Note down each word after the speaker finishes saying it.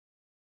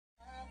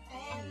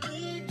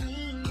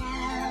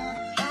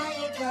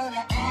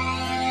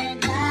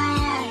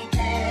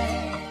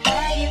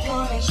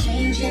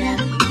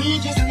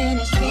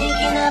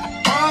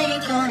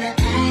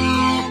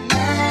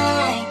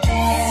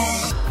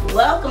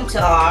welcome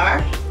to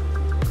our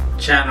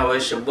channel.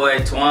 It's your boy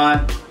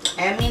Twan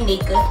and me,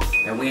 Nika,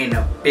 and we in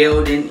the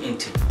building. And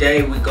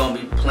today we gonna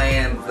be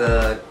playing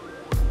the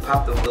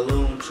pop the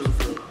balloon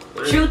truth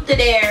or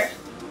dare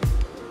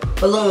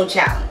balloon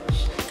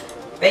challenge.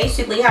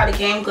 Basically, how the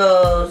game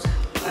goes.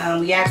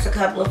 We asked a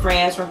couple of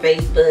friends from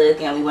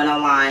Facebook and we went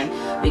online.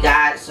 We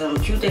got some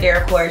truth or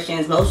dare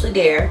questions, mostly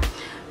dare.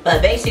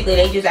 But basically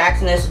they just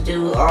asking us to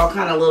do all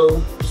kind of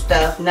little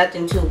stuff.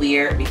 Nothing too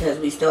weird because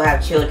we still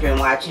have children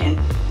watching.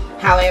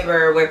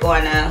 However, we're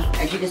going to,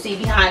 as you can see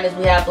behind us,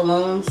 we have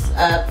balloons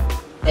up.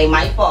 They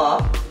might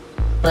fall.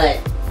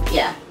 But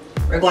yeah,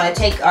 we're going to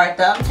take our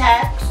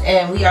thumbtacks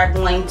and we are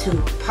going to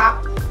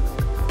pop.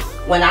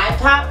 When I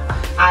pop,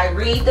 I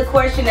read the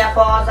question that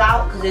falls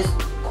out because it's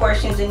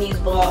questions in these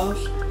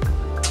balloons,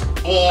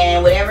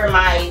 and whatever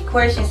my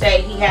question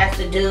say he has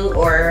to do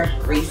or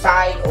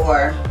recite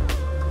or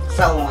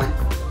so on,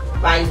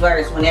 vice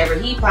versa. Whenever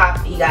he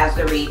pops, he has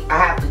to read. I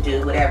have to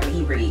do whatever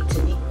he read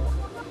to me.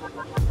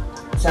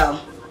 So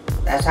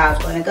that's how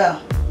it's going to go.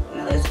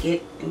 Now let's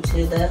get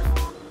into the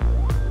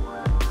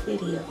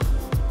video.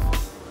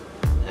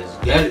 Let's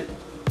get it.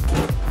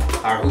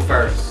 Alright, who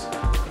first?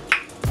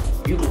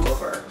 You can go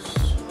first.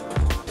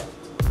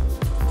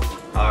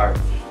 Alright.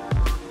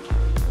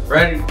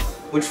 Ready?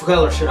 Which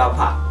color should I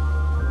pop?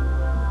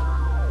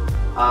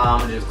 I'm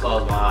gonna just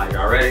close my eye.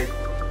 Y'all ready?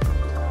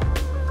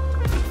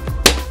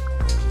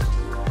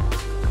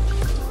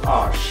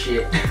 Oh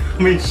shit.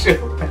 Me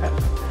too.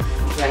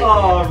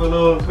 Oh,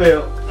 balloon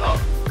fell.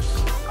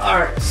 Oh.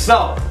 Alright,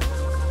 so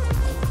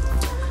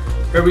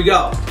here we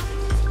go.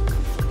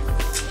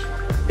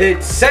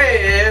 It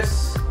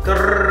says,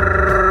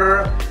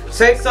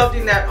 say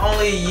something that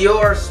only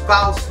your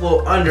spouse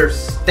will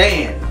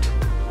understand.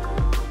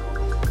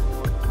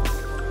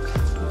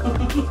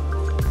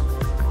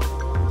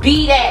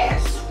 Beat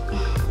ass.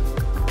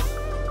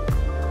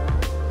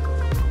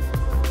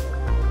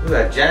 Who's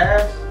that,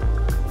 Jazz?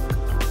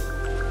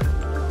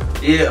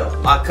 Yeah,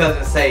 my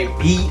cousin say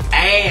beat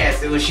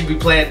ass when she be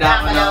playing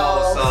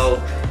dominoes.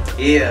 So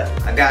yeah,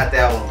 I got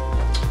that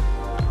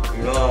one.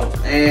 You know what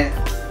I'm saying?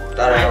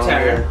 Thought I was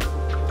here.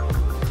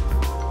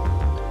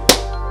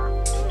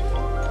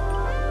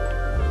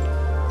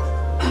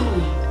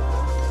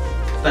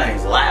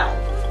 Things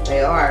loud.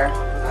 They are.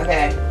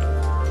 Okay.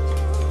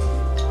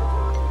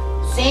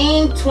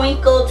 Sing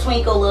Twinkle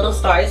Twinkle Little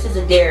Star. This is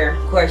a dare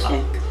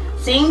question.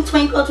 Sing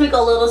Twinkle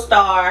Twinkle Little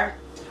Star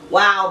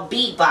while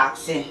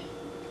beatboxing.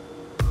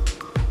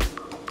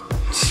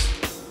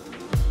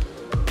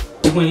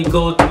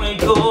 Twinkle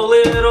Twinkle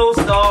Little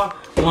Star,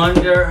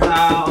 wonder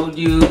how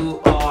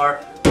you are.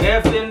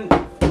 Effing,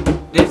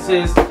 this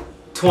is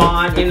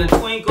Twan in the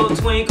Twinkle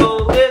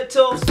Twinkle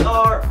Little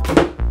Star.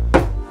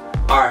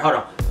 Alright, hold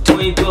on.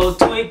 Twinkle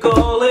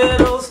Twinkle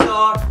Little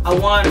Star, I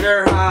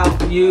wonder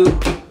how you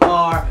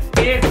are.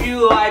 If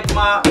you like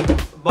my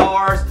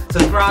bars,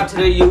 subscribe to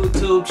the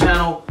YouTube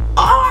channel.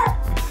 I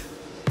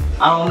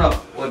don't know.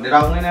 What, did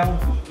I win that one?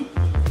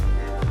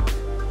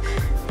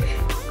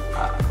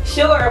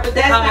 Sure, but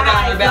that's not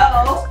how it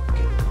goes.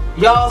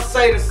 Y'all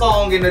say the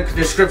song in the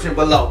description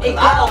below.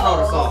 I don't know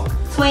the song.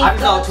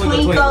 Twinkle,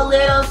 twinkle,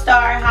 little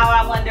star, how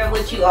I wonder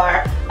what you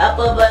are. Up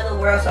above the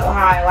world so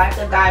high, like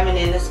a diamond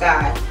in the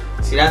sky.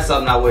 See, that's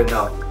something I wouldn't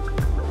know.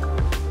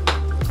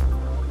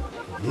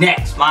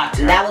 Next, my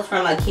turn. That was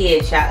from a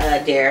kid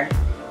dare.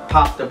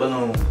 Pop the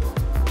balloon.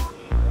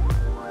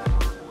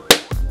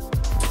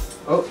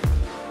 Oh.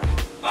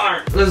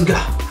 Alright, let's go.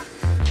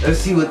 Let's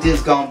see what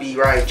this gonna be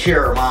right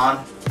here,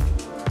 man.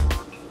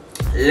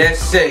 Let's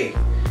see.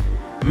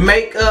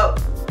 Make up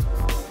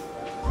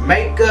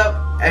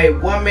a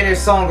 1-minute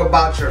song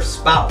about your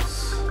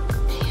spouse.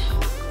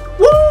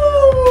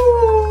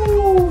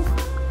 Woo!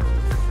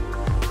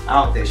 I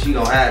don't think she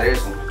gonna have this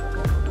one.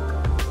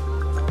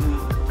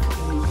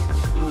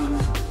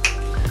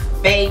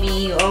 Baby,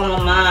 you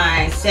on my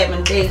mind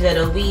 7 days of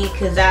the week,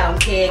 cause I don't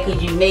care, cause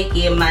you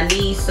making my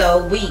knees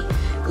so weak.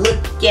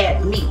 Look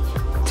at me,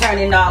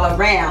 turning all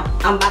around.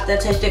 I'm about to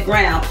touch the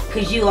ground,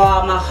 cause you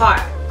are my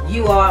heart,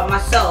 you are my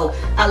soul.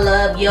 I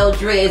love your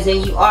dreads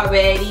and you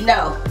already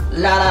know.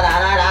 La la la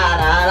la la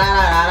la la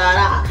la la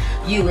la.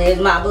 You is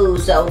my boo,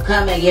 so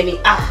come and give me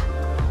ah.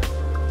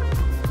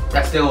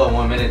 That's still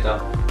 1 minute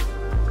though.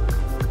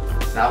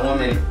 Not 1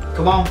 minute.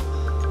 Come on.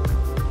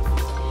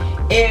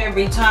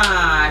 Every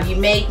time you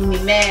make me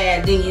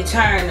mad, then you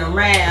turn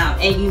around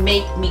and you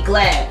make me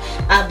glad.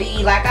 I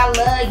be like I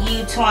love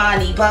you,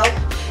 Twani Bo.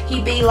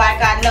 He be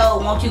like I know,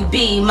 won't you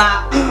be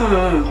my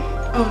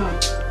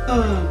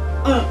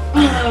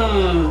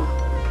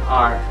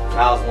Alright,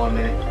 that was 1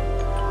 minute.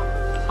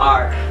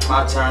 Alright,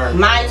 my turn.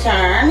 My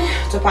turn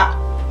to pop.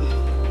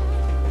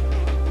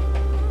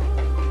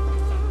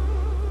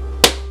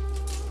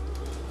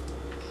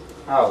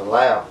 That was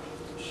loud.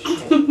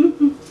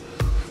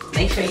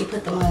 Make sure you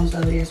put the ones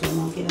over there so we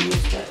won't get them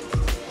mixed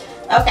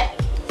up. Okay.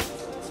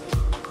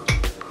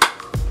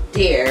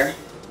 Dear,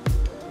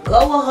 go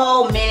a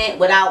whole minute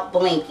without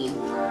blinking.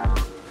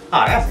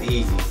 Oh, that's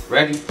easy.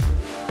 Ready?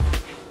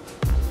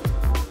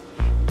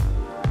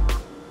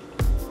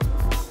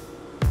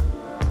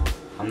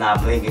 I'm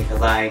not blinking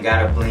because I ain't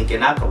gotta blink,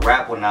 and I can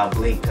rap when I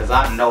blink because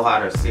I know how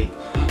to see.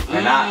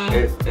 And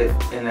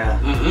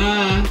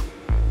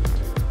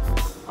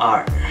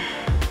alright,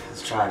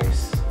 let's try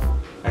this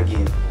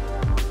again.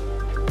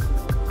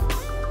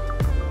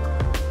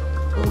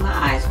 Oh, my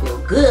eyes feel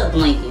good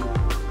blinking.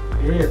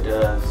 Yeah, it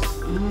does.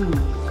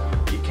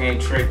 You can't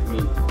trick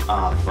me.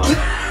 Ah, fuck.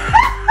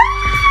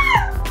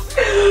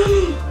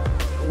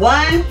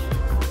 1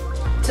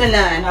 to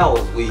none. That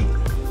was weak.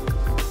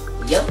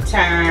 Your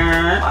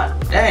turn. Ah,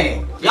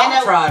 dang.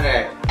 Y'all try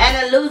that. And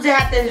the loser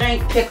has to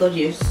drink pickle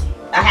juice.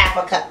 A half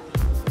a cup.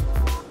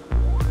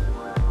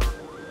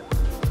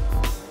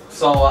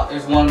 So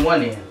it's 1-1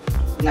 then.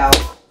 No.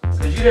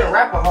 Cause you didn't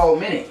rap a whole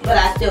minute. But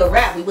I still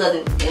rap. It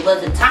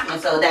wasn't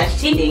timing, so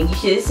that's cheating. You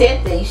should have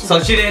said that.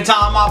 So she didn't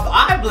time off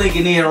eye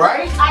blinking in,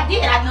 right? I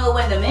did. I knew it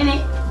wasn't a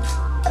minute.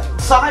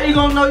 So how you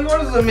gonna know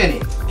yours is a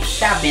minute?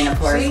 Stop being a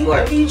poor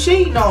sport. He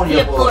cheating on you.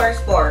 Be a poor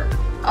sport.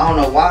 I don't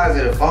know why is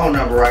it a phone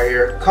number right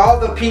here. Call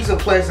the pizza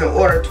place and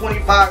order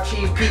 25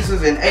 cheese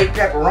pizzas and 8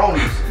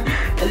 pepperonis.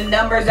 And the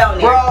number's on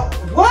there. Bro,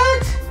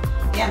 what?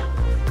 Yeah.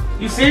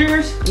 You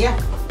serious? Yeah.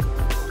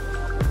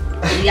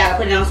 You gotta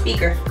put it on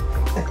speaker.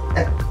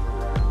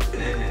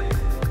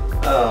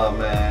 Oh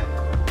man.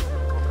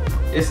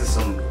 This is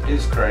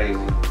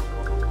crazy.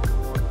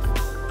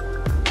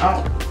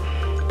 Oh.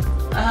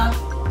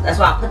 That's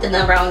why I put the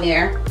number on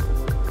there.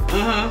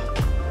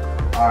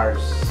 Alright,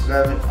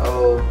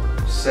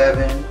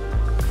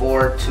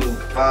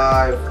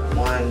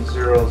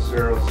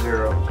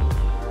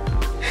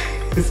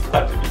 707-425-1000. It's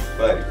about to be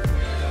funny.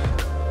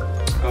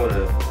 Hold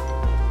up.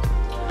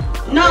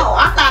 No,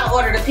 I gotta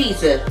order the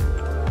pizza.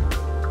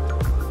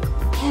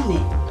 Damn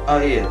it. Oh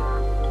yeah.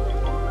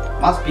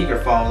 My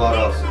speakerphone low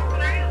though.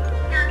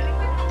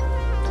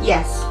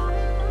 Yes.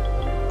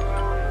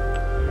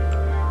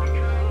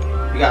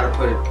 You gotta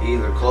put it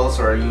either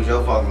closer or use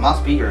your phone. My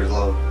speaker is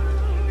low.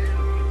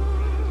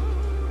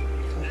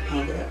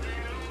 Hang it up.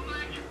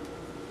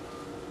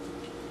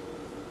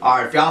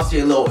 Alright, if y'all see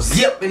a little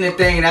zip in the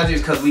thing, that's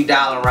just because we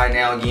dialing right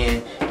now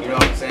again. You know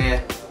what I'm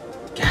saying?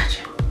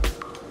 Gotcha.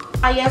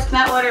 Oh yes,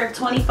 can I order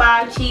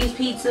 25 cheese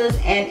pizzas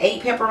and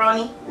 8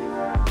 pepperoni?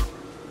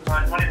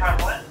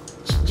 25 what?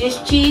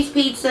 Just cheese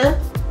pizza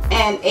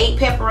and 8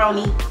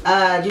 pepperoni.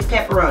 Just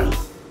pepperoni.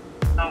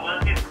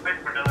 We'll get quick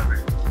for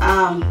delivery.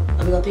 Are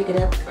we gonna pick it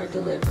up or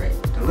deliver it?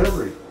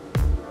 Delivery.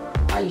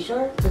 Are you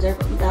sure? Because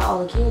we got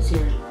all the kids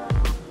here.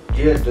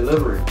 Yeah,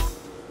 delivery.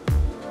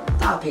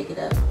 I'll pick it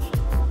up.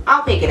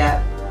 I'll pick it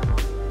up.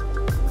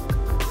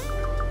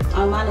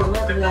 Oh, mine as well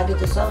because we gotta get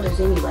the sodas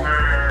anyway.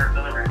 For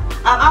delivery.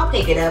 I'll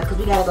pick it up because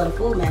we gotta go to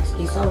Food Max to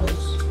get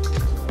sodas.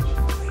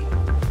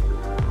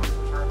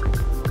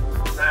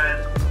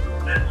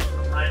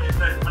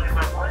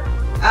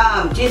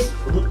 Just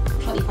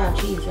 25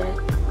 cheese, right?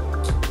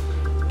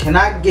 Can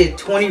I get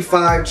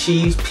 25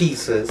 cheese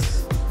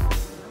pizzas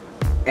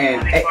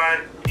and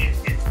 25 cheese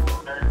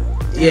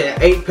pizzas. yeah,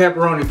 8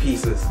 pepperoni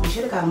pieces? You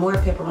should have got more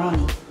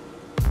pepperoni.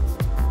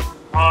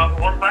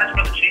 What size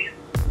for the cheese?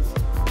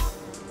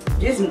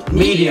 Just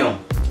Medium.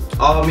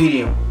 All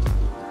medium.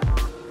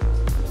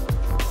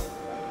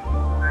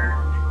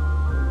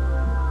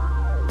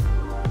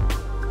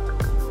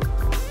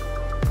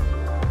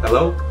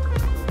 Hello?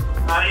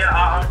 Yeah,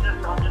 I'm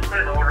just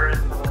putting the order in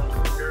for the.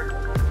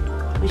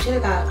 We should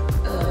have got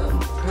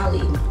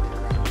probably.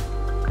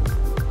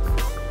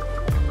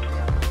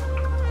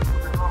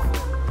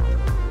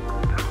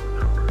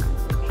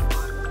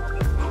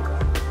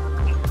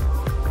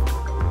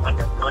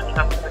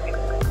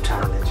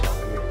 Trying to let y'all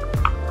hear.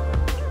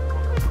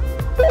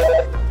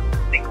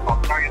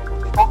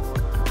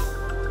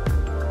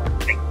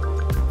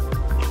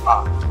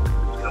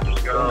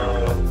 Just go.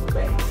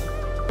 Bang.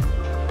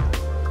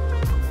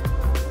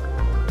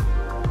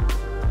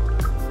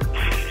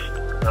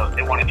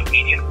 They wanted the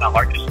medium, not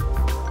largest.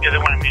 Yeah, they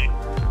wanted medium.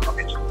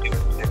 Okay, so do it.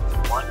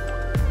 1,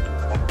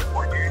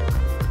 4 here,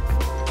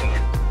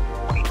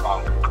 25.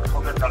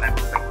 I'll get done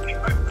after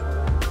 25.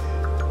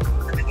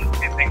 Everything,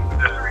 same thing.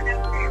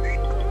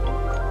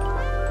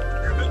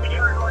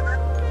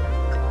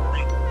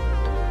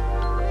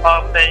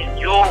 Then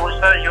you also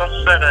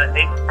said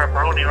 8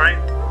 pepperoni, right?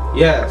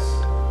 Yes.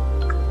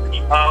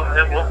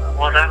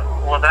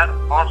 Will that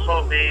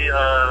also be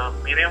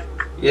medium?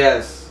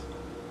 Yes.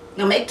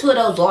 No, make 2 of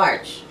those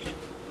large.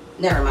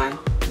 Never mind.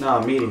 No,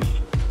 medium.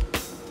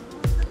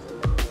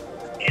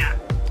 Yeah.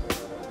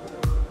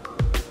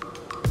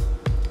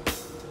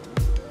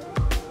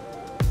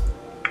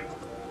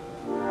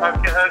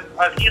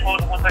 Can you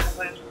hold 1 second,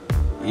 please?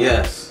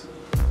 Yes.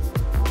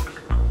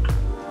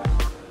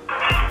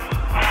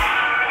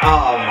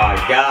 Oh my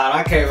God,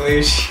 I can't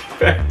believe she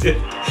backed it.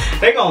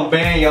 They gonna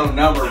ban your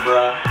number,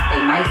 bruh.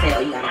 They might say, oh,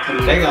 you gotta come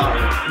in. They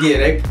gonna, yeah,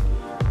 they.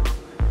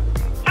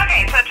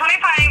 Okay, so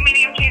 25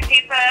 medium cheese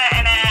pizza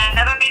and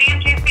another medium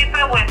cheese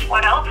pizza with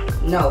what else?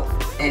 No,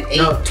 and 8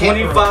 No,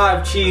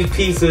 25 cheese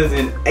pieces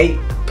and 8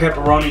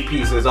 pepperoni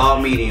pieces,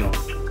 all medium.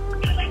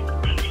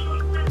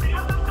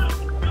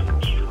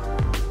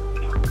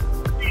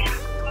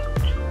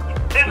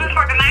 This is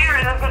for tonight or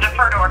is this a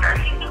deferred order?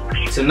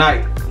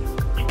 Tonight.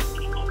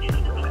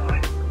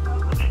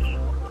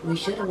 We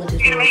should have went to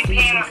You're gonna be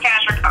paying with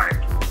cash or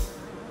card?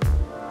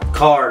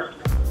 Card.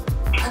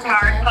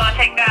 Card. So I'll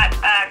take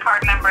that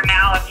card number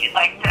now if you'd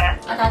like to.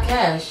 I got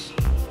cash.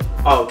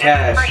 Oh,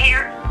 cash. For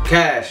here?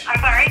 Cash. I'm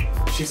sorry?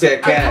 She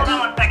said cash.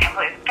 Hold on 1 second,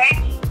 please, okay?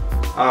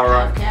 All I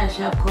right. have cash,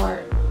 I have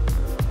card.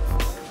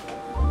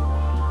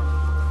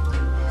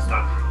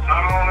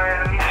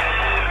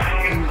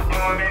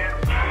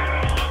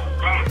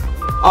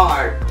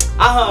 Alright,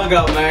 I hung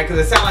up, man, because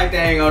it sounded like they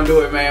ain't gonna do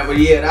it, man. But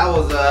yeah, that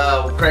was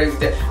crazy.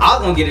 I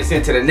was gonna get this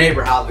into the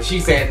neighbor house, but she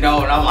said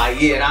no, and I'm like,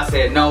 yeah, and I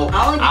said no.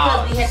 Only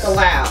because we heck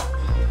loud.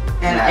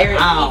 And I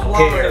don't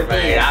care,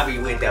 man. I be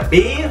with the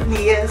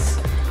business.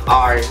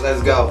 Alright,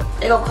 let's go.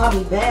 They gonna call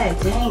me back.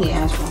 Dang it,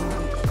 Antoine.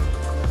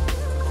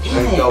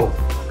 Let's go.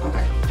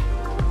 Okay.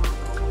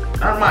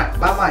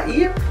 By my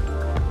ear?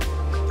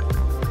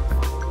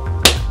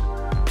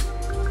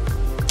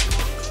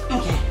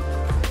 Okay.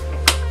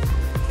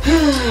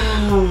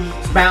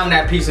 Found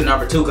that piece of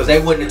number 2 because they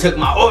wouldn't have took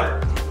my order.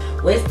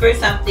 Whisper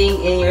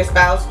something in your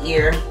spouse's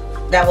ear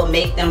that will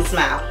make them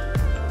smile.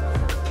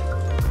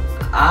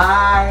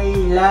 I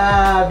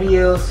love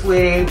you,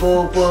 sweetie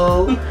boo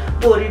boo.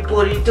 Booty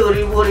booty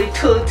dooty booty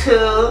too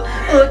too.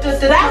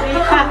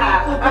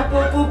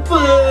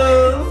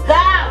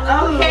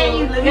 Stop! Okay,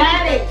 you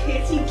got it.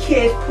 Kissy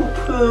kiss poo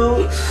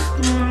poo.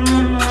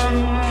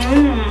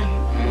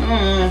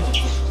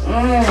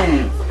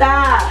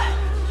 Stop.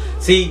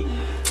 See,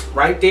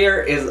 right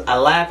there is a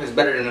laugh is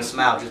better than a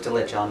smile, just to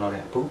let y'all know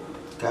that. Boop.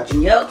 Got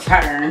you. Your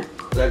turn.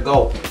 Let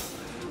go.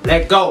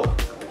 Let go.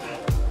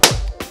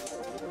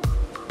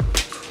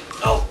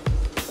 Oh.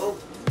 Oh.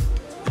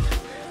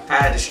 I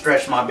had to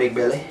stretch my big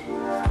belly.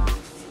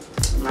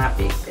 My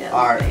big belly.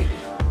 Alright.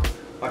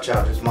 Watch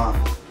out, it's mine.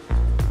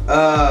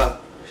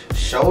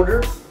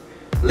 Shoulder.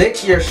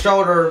 Lick your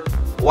shoulder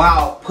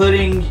while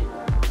patting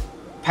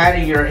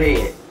your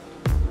head.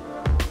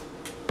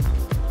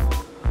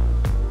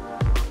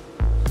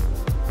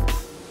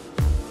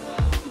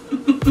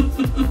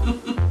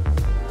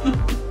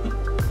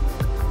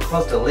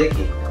 Supposed to lick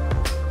it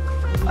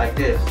like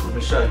this. Let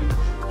me show you.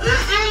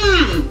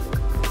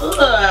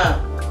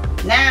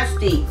 Ugh.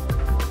 Nasty.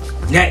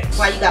 Next.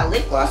 Why you got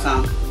lip gloss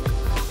on?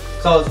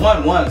 So it's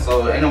 1-1,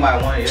 so ain't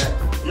nobody won yet.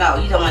 No,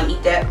 you don't want to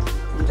eat that.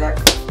 Eat that.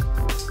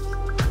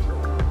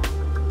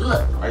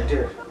 Look. Right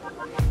there.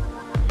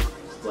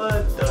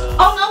 What the?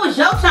 Oh no, it's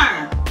your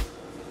turn.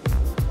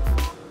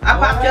 I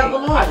popped your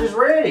balloon. I just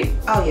read it.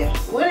 Oh yeah.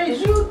 What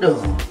is you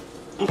doing?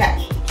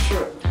 Okay.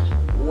 Sure.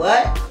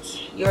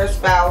 What's your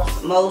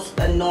spouse's most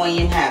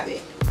annoying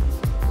habit?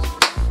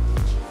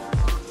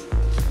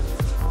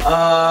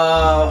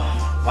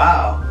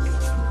 Wow.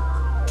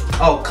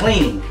 Oh,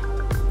 cleaning.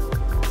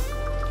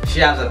 She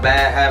has a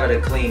bad habit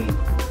of cleaning.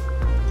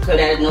 So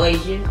that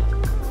annoys you?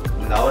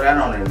 No, that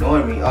don't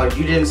annoy me. Oh,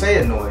 you didn't say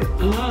annoyed.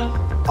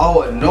 Mm-hmm.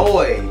 Oh,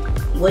 annoyed.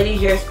 What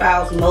is your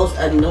spouse's most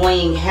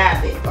annoying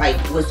habit? Like,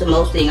 what's the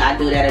most thing I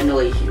do that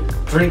annoys you?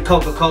 Drink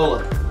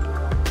Coca-Cola.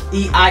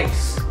 Eat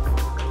ice.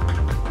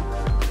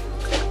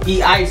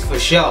 Eat ice for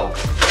sure.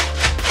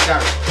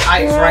 Got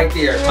ice right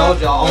there. Told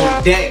y'all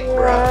on deck,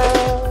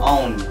 bruh.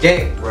 On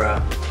deck,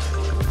 bruh.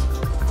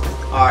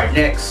 Alright,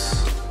 next.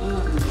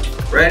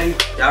 Ready?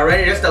 Y'all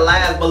ready? This the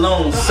last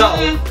balloon. So.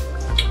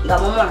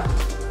 Got one more.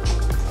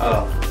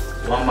 Oh,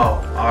 one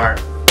more.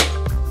 Alright.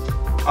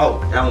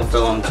 Oh, that one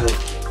fell on too.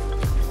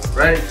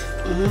 Ready?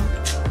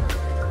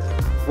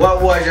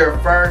 What was your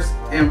first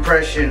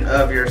impression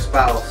of your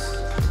spouse?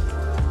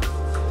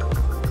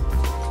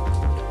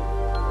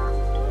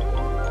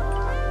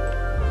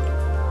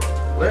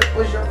 What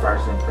was your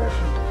first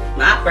impression?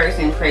 My first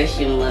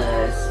impression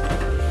was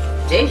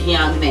this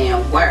young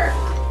man work.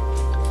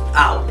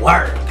 I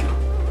work.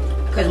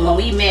 Because when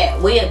we met,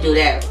 we'll do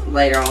that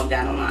later on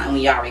down the line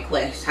when y'all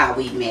request how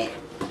we met.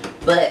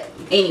 But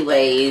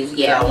anyways,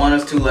 yeah. Y'all want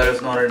us to, let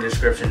us know in the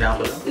description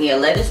down below. Yeah,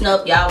 let us know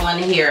if y'all want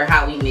to hear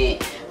how we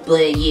met.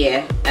 But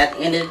yeah, at the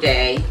end of the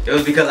day. It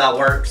was because I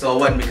worked, so it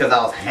wasn't because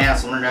I was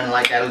handsome or nothing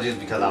like that. It was just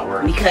because I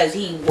worked. Because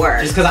he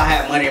worked. Just because I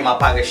had money in my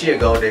pocket. She a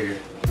gold digger.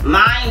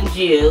 Mind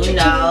you,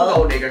 no.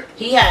 Gold digger.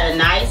 He had a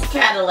nice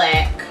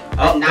Cadillac.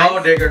 Oh,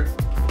 gold digger.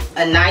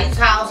 A nice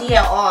house. He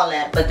had all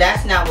that. But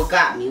that's not what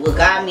got me. What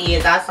got me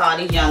is I saw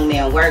this young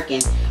man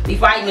working.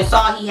 Before I even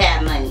saw he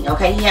had money.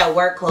 Okay, he had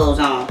work clothes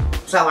on.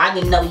 So I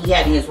didn't know he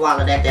had in his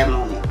wallet at that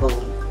moment.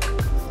 Boom.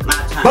 My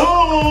time.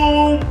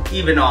 Boom!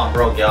 Even though I'm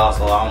broke, y'all,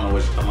 so I don't know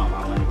what you're talking about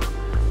my money.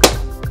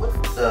 What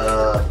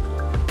the?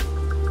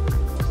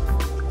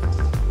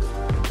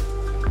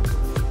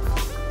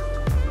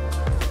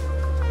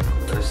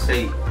 Let's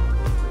see.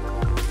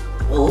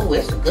 Ooh,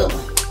 it's a good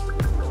one.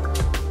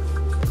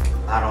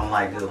 I don't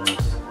like good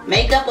ones.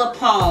 Make up a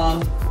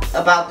poem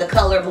about the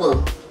color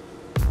blue.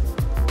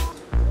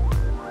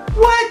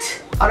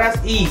 What? Oh, that's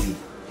easy.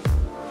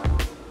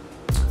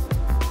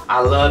 I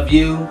love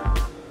you,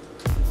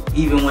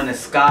 even when the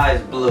sky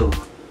is blue.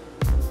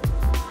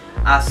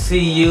 I see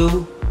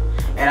you,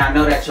 and I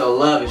know that your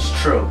love is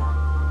true.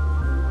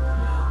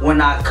 when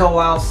I go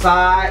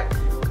outside,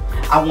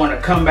 I want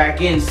to come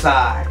back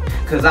inside,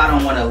 cause I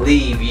don't want to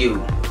leave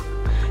you.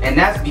 And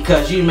that's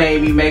because you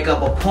made me make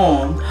up a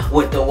poem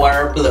with the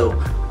word blue.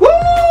 Woo!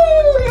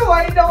 You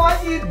ain't know I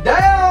get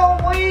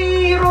down,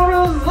 wee! You know what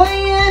I'm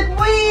saying?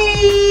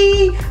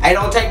 Wee! Hey,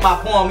 don't take my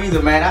poem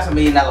either, man. That's $1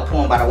 million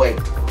poem, by the way.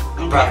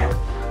 Okay.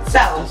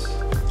 So,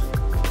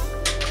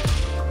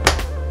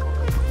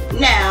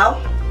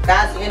 now,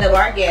 that's the end of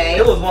our game.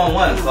 It was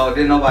 1-1, so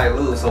didn't nobody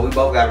lose, so we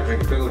both got to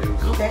drink the pickle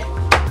juice. Okay.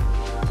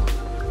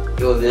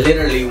 It was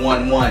literally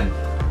 1-1.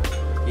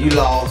 You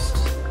lost.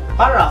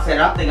 How did I say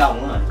that? I think I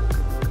won.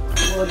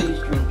 What are these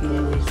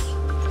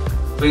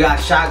drinking? We got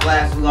shot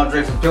glasses. We're gonna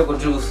drink some pickle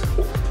juice.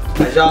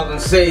 As y'all can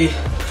see,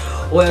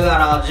 we got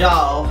our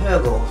jaw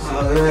pickles.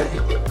 Okay.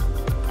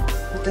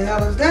 What the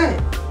hell is that?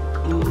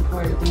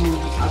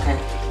 Okay.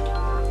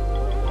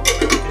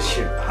 This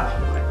shit. Oh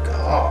my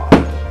god.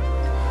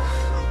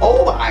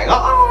 Oh my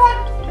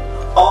god.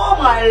 Oh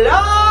my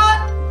lord.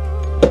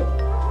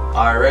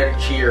 Alright,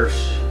 ready?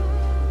 Cheers.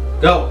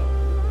 Go.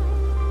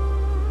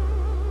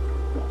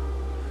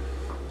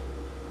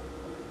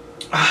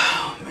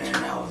 Oh man,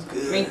 that was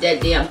good. Drink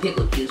that damn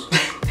pickle juice.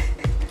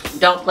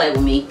 Don't play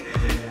with me.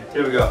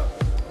 Here we go.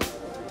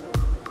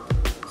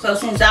 So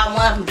since I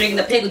won from drinking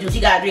the pickle juice, you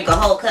gotta drink a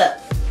whole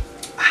cup.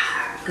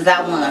 Cause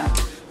I won.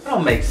 That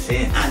don't make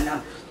sense. I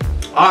know.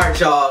 Alright,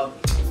 y'all.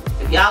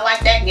 If y'all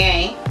like that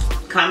game,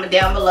 comment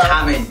down below.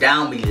 Comment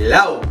down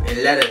below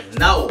and let us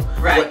know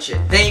what you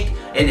think.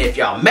 And if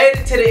y'all made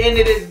it to the end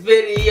of this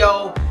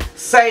video,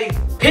 say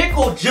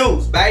pickle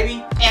juice,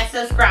 baby. And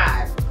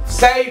subscribe.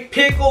 Say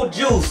pickle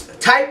juice.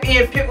 Type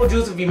in pickle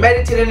juice if you made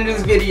it to the end of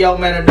this video,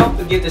 man. And don't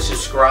forget to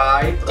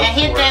subscribe. And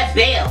hit that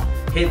bell.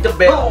 Hit the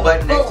bell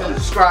button next to the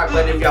subscribe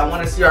button if y'all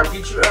want to see our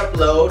future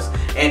uploads.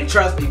 And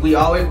trust me, we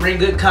always bring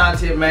good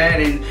content,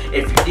 man. And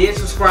if you did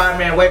subscribe,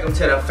 man, welcome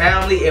to the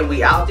family. And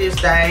we out this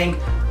thing.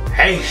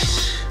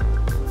 Peace.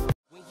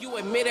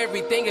 Admit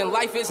everything in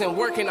life isn't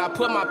working. I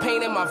put my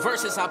pain in my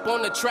verses, hop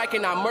on the track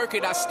and I murk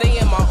it. I stay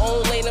in my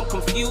own lane, I'm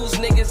confused,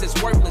 niggas is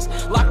worthless.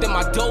 Locked in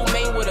my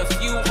domain with a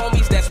few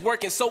homies that's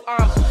working. So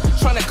I'm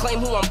trying to claim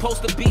who I'm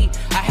supposed to be.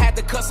 I had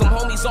to cut some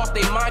homies off,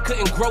 they mind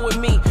couldn't grow with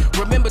me.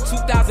 Remember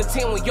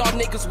 2010 when y'all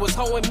niggas was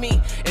hoeing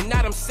me, and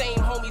now them same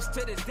homies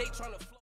to this day trying to